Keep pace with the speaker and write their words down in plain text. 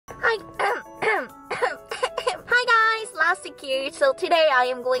Dollastic here. So today I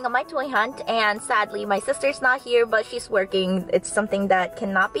am going on my toy hunt, and sadly my sister's not here, but she's working. It's something that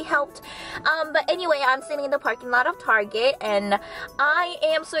cannot be helped. But anyway, I'm sitting in the parking lot of Target, and I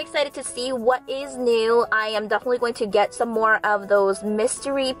am so excited to see what is new. I am definitely going to get some more of those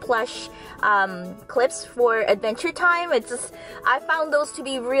mystery plush clips for Adventure Time. I found those to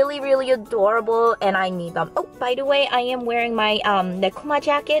be really adorable, and I need them. Oh, by the way, I am wearing my Nekoma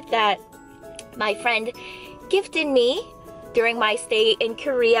jacket that my friend gifted me during my stay in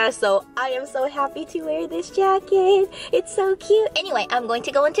Korea, so I am so happy to wear this jacket. It's so cute. Anyway, I'm going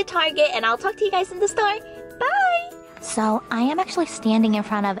to go into Target and I'll talk to you guys in the store. Bye! So I am actually standing in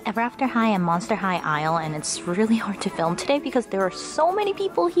front of Ever After High and Monster High aisle, and it's really hard to film today because there are so many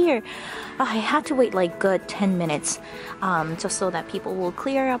people here. I had to wait like good 10 minutes just so that people will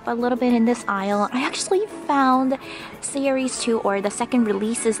clear up a little bit in this aisle. I actually found series 2 or the second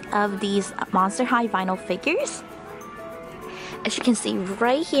releases of these Monster High vinyl figures. As you can see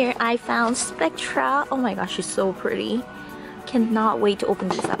right here, I found Spectra. Oh my gosh, she's so pretty. Cannot wait to open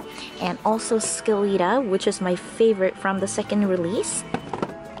these up. And also Skeleta, which is my favorite from the second release.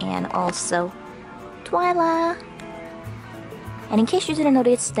 And also Twyla. And in case you didn't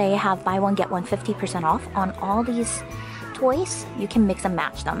notice, they have buy one get one 50% off on all these toys. You can mix and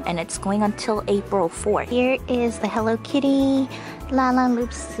match them, and it's going until April 4th. Here is the Hello Kitty, Lala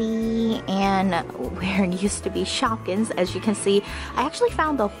Loopsy, and where it used to be Shopkins. As you can see, I actually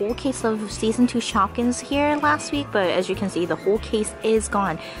found the whole case of season 2 Shopkins here last week, but as you can see, the whole case is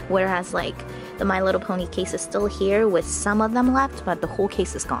gone, whereas like the My Little Pony case is still here with some of them left, but the whole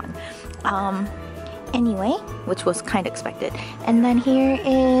case is gone. Anyway, which was kind of expected. And then here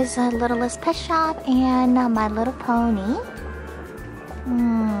is a Littlest Pet Shop and My Little Pony.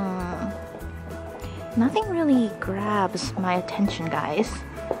 Nothing really grabs my attention, guys.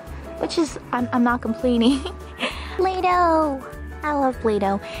 Which is, I'm not complaining. Play-Doh! I love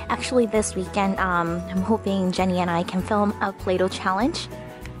Play-Doh. Actually, this weekend, I'm hoping Jenny and I can film a Play-Doh challenge.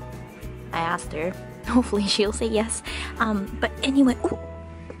 I asked her. Hopefully she'll say yes. But anyway, ooh,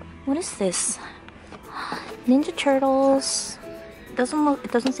 what is this? Ninja Turtles.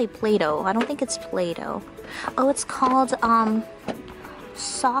 It doesn't say Play-Doh. I don't think it's Play-Doh. Oh, it's called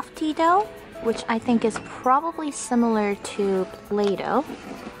Softy Dough, which I think is probably similar to Play-Doh.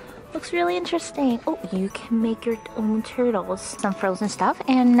 Looks really interesting. Oh, you can make your own turtles. Some frozen stuff,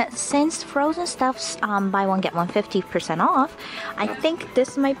 and since frozen stuff's buy one get one 50% off, I think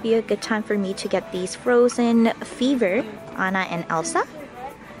this might be a good time for me to get these Frozen Fever, Anna and Elsa.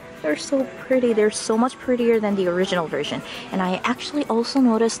 They're so pretty. They're so much prettier than the original version. And I actually also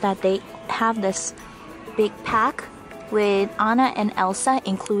noticed that they have this big pack with Anna and Elsa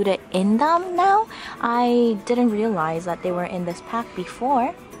included in them now. I didn't realize that they were in this pack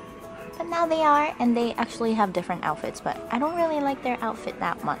before, but now they are, and they actually have different outfits, but I don't really like their outfit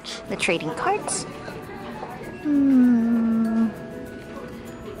that much. The trading cards.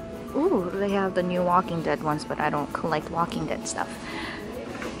 Ooh, they have the new Walking Dead ones, but I don't collect Walking Dead stuff.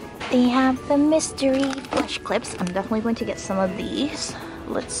 They have the mystery flesh clips. I'm definitely going to get some of these.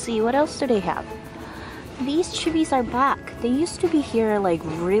 Let's see, what else do they have? These chibis are back. They used to be here like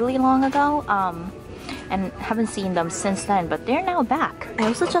really long ago, and haven't seen them since then, but they're now back. I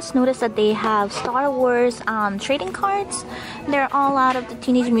also just noticed that they have Star Wars trading cards. They're all out of the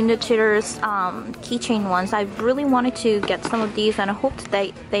Teenage Mutant Ninja Turtles keychain ones. I really wanted to get some of these, and I hoped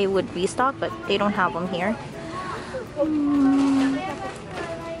that they would restock, but they don't have them here.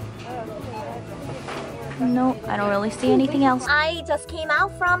 No, I don't really see anything else. I just came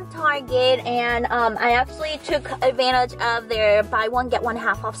out from Target, and I actually took advantage of their buy one get one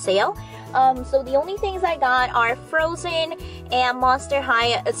half off sale. So the only things I got are Frozen and Monster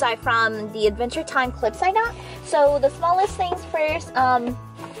High, aside from the Adventure Time clips I got. So the smallest things first,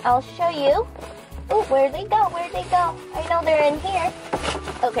 I'll show you. Oh, where'd they go? Where'd they go? I know they're in here.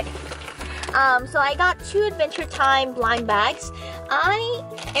 Okay. So I got 2 Adventure Time blind bags. I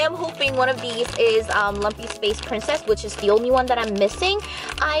am hoping one of these is Lumpy Space Princess, which is the only one that I'm missing.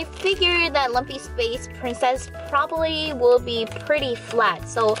 I figured that Lumpy Space Princess probably will be pretty flat,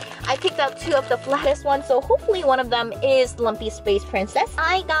 so I picked up 2 of the flattest ones, so hopefully one of them is Lumpy Space Princess.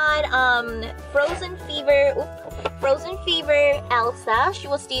 I got Frozen Fever Elsa. She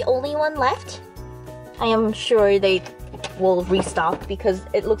was the only one left. I am sure they will restock because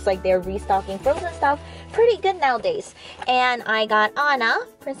it looks like they're restocking Frozen stuff pretty good nowadays. And I got Anna,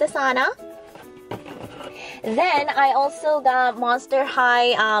 Princess Anna. Then I also got Monster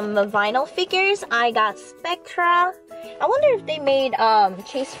High vinyl figures. I got Spectra. I wonder if they made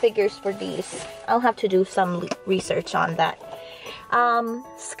chase figures for these. I'll have to do some research on that.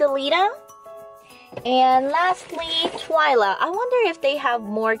 Skeleta And lastly, Twyla. I wonder if they have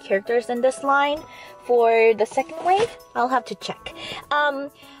more characters in this line for the second wave. I'll have to check.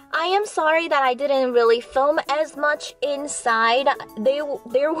 I am sorry that I didn't really film as much inside.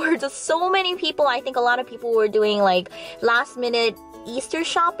 There were just so many people. I think a lot of people were doing like last minute Easter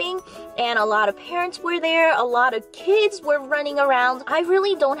shopping, and a lot of parents were there, a lot of kids were running around. I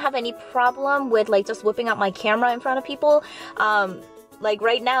really don't have any problem with like just whipping out my camera in front of people. Like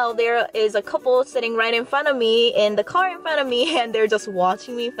right now there is a couple sitting right in front of me in the car in front of me, and they're just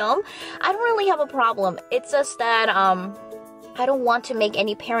watching me film. I don't really have a problem. It's just that I don't want to make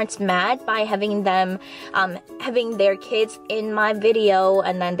any parents mad by having them having their kids in my video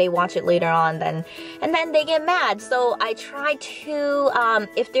and then they watch it later on and then they get mad. So I try to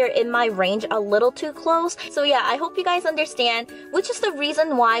if they're in my range a little too close. So yeah, I hope you guys understand, which is the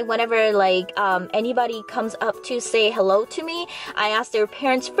reason why whenever like anybody comes up to say hello to me, I ask their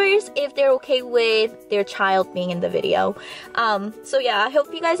parents first if they're okay with their child being in the video. So yeah, I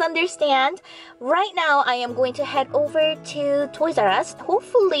hope you guys understand. Right now I am going to head over to Toys R Us.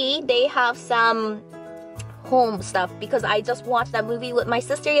 Hopefully they have some home stuff, because I just watched that movie with my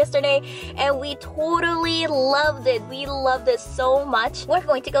sister yesterday and we totally loved it. We loved it so much. We're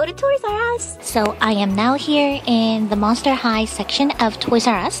going to go to Toys R Us. So I am now here in the Monster High section of Toys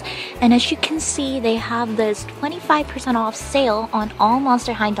R Us, and as you can see, they have this 25% off sale on all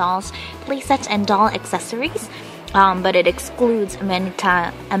Monster High dolls, playsets, and doll accessories. But it excludes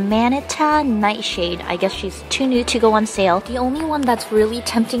Amanita Nightshade. I guess she's too new to go on sale. The only one that's really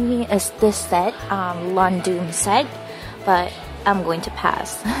tempting me is this set, Lundoom set, but I'm going to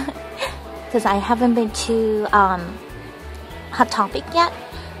pass because I haven't been to Hot Topic yet.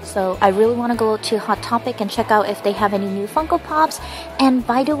 So I really want to go to Hot Topic and check out if they have any new Funko Pops. And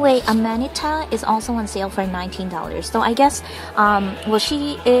by the way, Amanita is also on sale for $19. So I guess, well,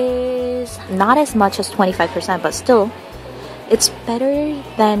 she is not as much as 25%, but still, it's better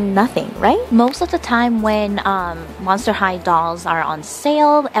than nothing, right? Most of the time when Monster High dolls are on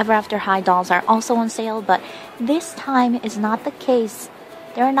sale, Ever After High dolls are also on sale, but this time is not the case.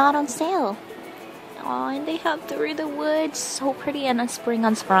 They're not on sale. Oh, and they have Through the Woods, so pretty, and a Spring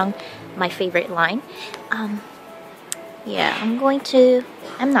Unsprung, my favorite line. Yeah, I'm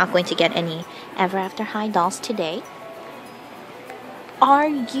not going to get any Ever After High dolls today. Are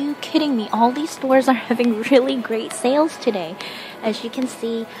you kidding me? All these stores are having really great sales today. As you can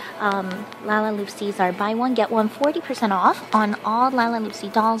see, Lala Loopsies are buy one, get one 40% off on all Lala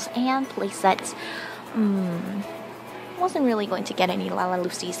Loopsy dolls and playsets. Wasn't really going to get any Lala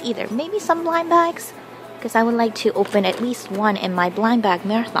Loopsies either. Maybe some blind bags, because I would like to open at least one in my blind bag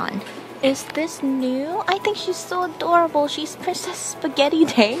marathon. Is this new? I think she's so adorable. She's Princess Spaghetti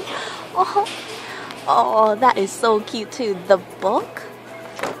Day. Oh, that is so cute too. The book.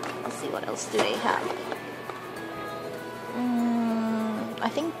 Let's see, what else do they have? I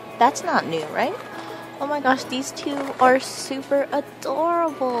think that's not new, right? Oh my gosh, these two are super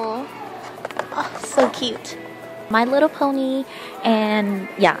adorable. Oh, so cute. My Little Pony and,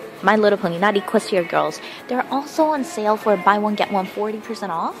 yeah, My Little Pony, not Equestria Girls. They're also on sale for buy one, get one 40%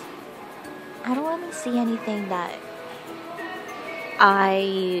 off. I don't really see anything that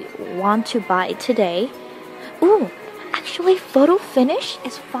I want to buy today. Ooh, actually, Photo Finish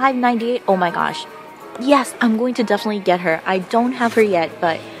is $5.98. Oh my gosh. Yes, I'm going to definitely get her. I don't have her yet,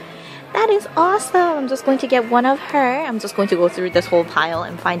 but that is awesome. I'm just going to get one of her. I'm just going to go through this whole pile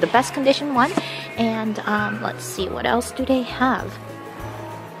and find the best condition one. And let's see, what else do they have?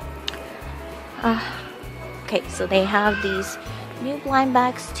 Okay, so they have these new blind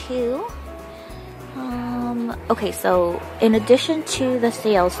bags too. Okay, so in addition to the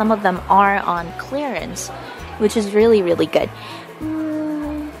sale, some of them are on clearance, which is really, really good.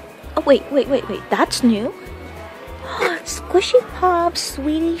 Oh, wait, that's new. Squishy Pop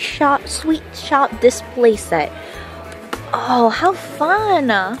Sweet Shop display set. Oh, how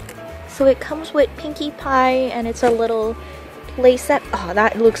fun! So it comes with Pinkie Pie and it's a little play set. Oh,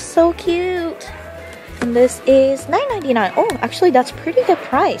 that looks so cute. And this is $9.99. Oh, actually that's pretty good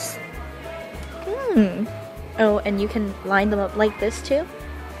price. Oh, and you can line them up like this too.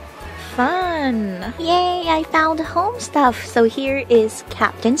 Fun! Yay, I found home stuff. So here is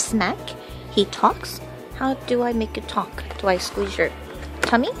Captain Snack. He talks. How do I make it talk? Do I squeeze your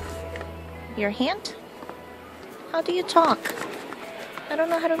tummy? Your hand? How do you talk? I don't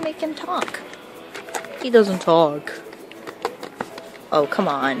know how to make him talk. He doesn't talk. Oh, come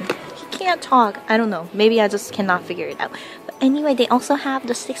on. He can't talk. I don't know. Maybe I just cannot figure it out. But anyway, they also have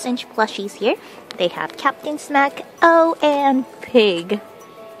the 6-inch plushies here. They have Captain Snack, oh, and Pig.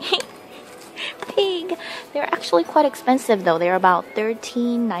 Pig. They're actually quite expensive though. They're about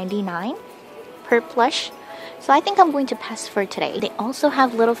 $13.99 per plush. So I think I'm going to pass for today. They also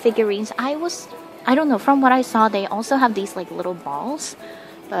have little figurines. I don't know, from what I saw, they also have these like little balls,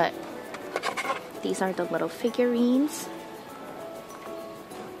 but these are the little figurines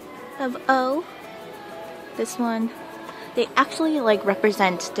of O. This one, they actually like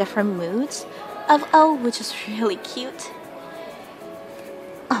represent different moods of O, which is really cute.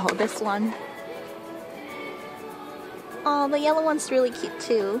 Oh, this one. Oh, the yellow one's really cute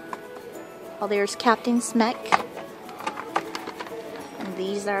too. Oh, there's Captain Smek. And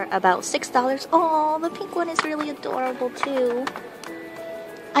these are about $6. Oh, the pink one is really adorable too.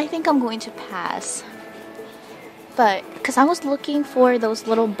 I think I'm going to pass. But, because I was looking for those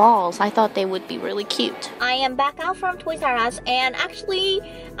little balls, I thought they would be really cute. I am back out from Toys R Us, and actually,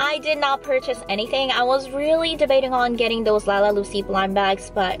 I did not purchase anything. I was really debating on getting those Lala Lucy blind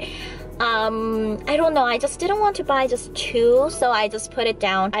bags, but I don't know, I just didn't want to buy just 2, so I just put it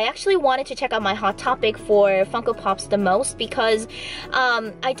down. I actually wanted to check out my Hot Topic for Funko Pops the most because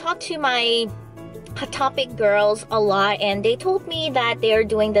I talked to my Hot Topic girls a lot, and they told me that they're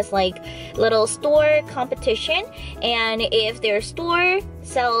doing this like little store competition, and if their store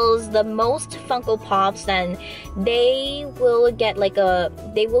sells the most Funko Pops, then they will get like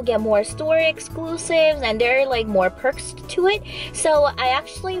more store exclusives, and there are like more perks to it. So I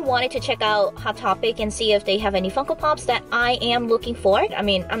actually wanted to check out Hot Topic and see if they have any Funko Pops that I am looking for. I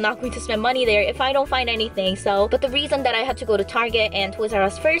mean, I'm not going to spend money there if I don't find anything. So, but the reason that I had to go to Target and Toys R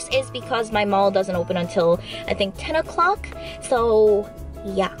Us first is because my mall doesn't open until I think 10 o'clock. So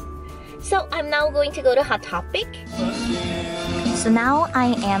yeah. So I'm now going to go to Hot Topic. So now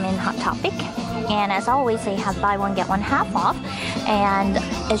I am in Hot Topic, and as always they have buy one get one half off, and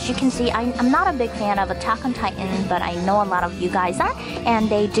as you can see I'm not a big fan of Attack on Titan, but I know a lot of you guys are, and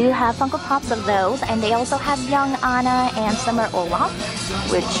they do have Funko Pops of those, and they also have young Anna and Summer Olaf,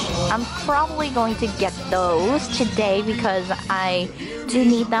 which I'm probably going to get those today because I do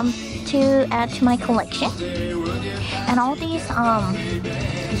need them to add to my collection. And all these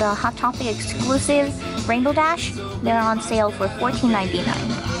the Hot Topic exclusive Rainbow Dash, they're on sale for $14.99.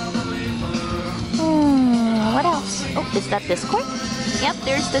 What else? Oh, is that Discord? Yep,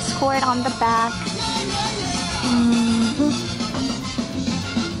 there's Discord on the back.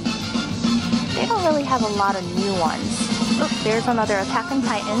 They don't really have a lot of new ones. Oh, there's another Attack on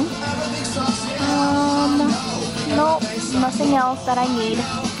Titan. Nope, nothing else that I need.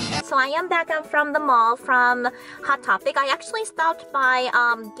 So I am back out from the mall from Hot Topic. I actually stopped by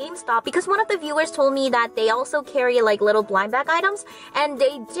GameStop because one of the viewers told me that they also carry like little blind bag items, and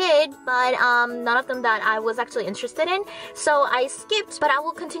they did, but none of them that I was actually interested in. So I skipped, but I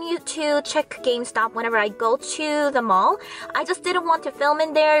will continue to check GameStop whenever I go to the mall. I just didn't want to film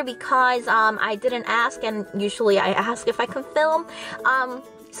in there because I didn't ask, and usually I ask if I can film.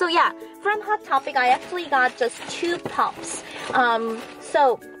 So yeah, from Hot Topic I actually got just 2 pops.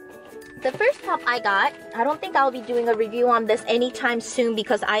 So the first pop I got, I don't think I'll be doing a review on this anytime soon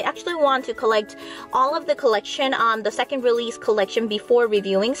because I actually want to collect all of the collection on the second release collection before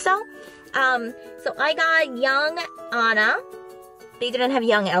reviewing. So I got young Anna. They didn't have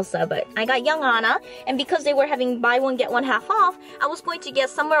young Elsa, but I got young Anna, and because they were having buy one get one half off, I was going to get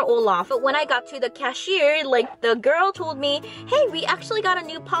Summer Olaf. But when I got to the cashier, like the girl told me, hey, we actually got a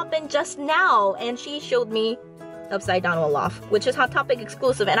new pop in just now, and she showed me Upside Down Olaf, which is Hot Topic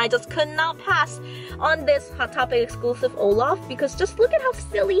exclusive, and I just could not pass on this Hot Topic exclusive Olaf because just look at how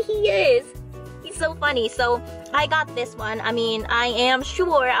silly he is. He's so funny. So I got this one. I mean, I am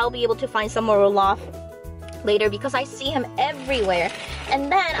sure I'll be able to find some more Olaf later because I see him everywhere. And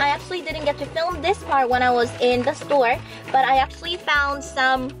then I actually didn't get to film this part when I was in the store, but I actually found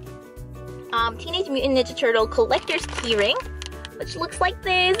some Teenage Mutant Ninja Turtle collector's keyring, which looks like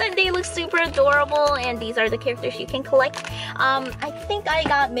this, and they look super adorable, and these are the characters you can collect. I think I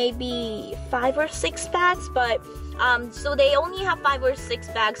got maybe 5 or 6 bags, but so they only have 5 or 6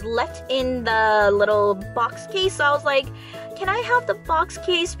 bags left in the little box case. So I was like, can I have the box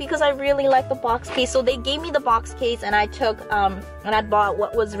case because I really like the box case? So they gave me the box case, and I took and I bought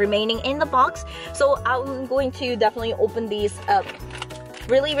what was remaining in the box. So I'm going to definitely open these up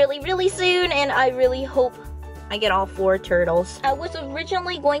really soon, and I really hope I get all 4 turtles. I was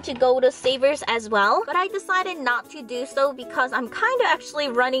originally going to go to Savers as well, but I decided not to do so because I'm kind of actually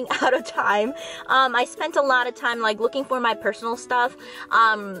running out of time. I spent a lot of time like looking for my personal stuff,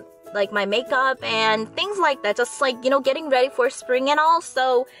 like my makeup and things like that, just like, you know, getting ready for spring and all.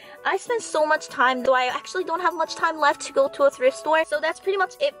 So I spent so much time, though I actually don't have much time left to go to a thrift store. So that's pretty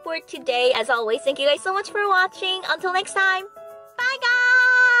much it for today. As always, thank you guys so much for watching. Until next time.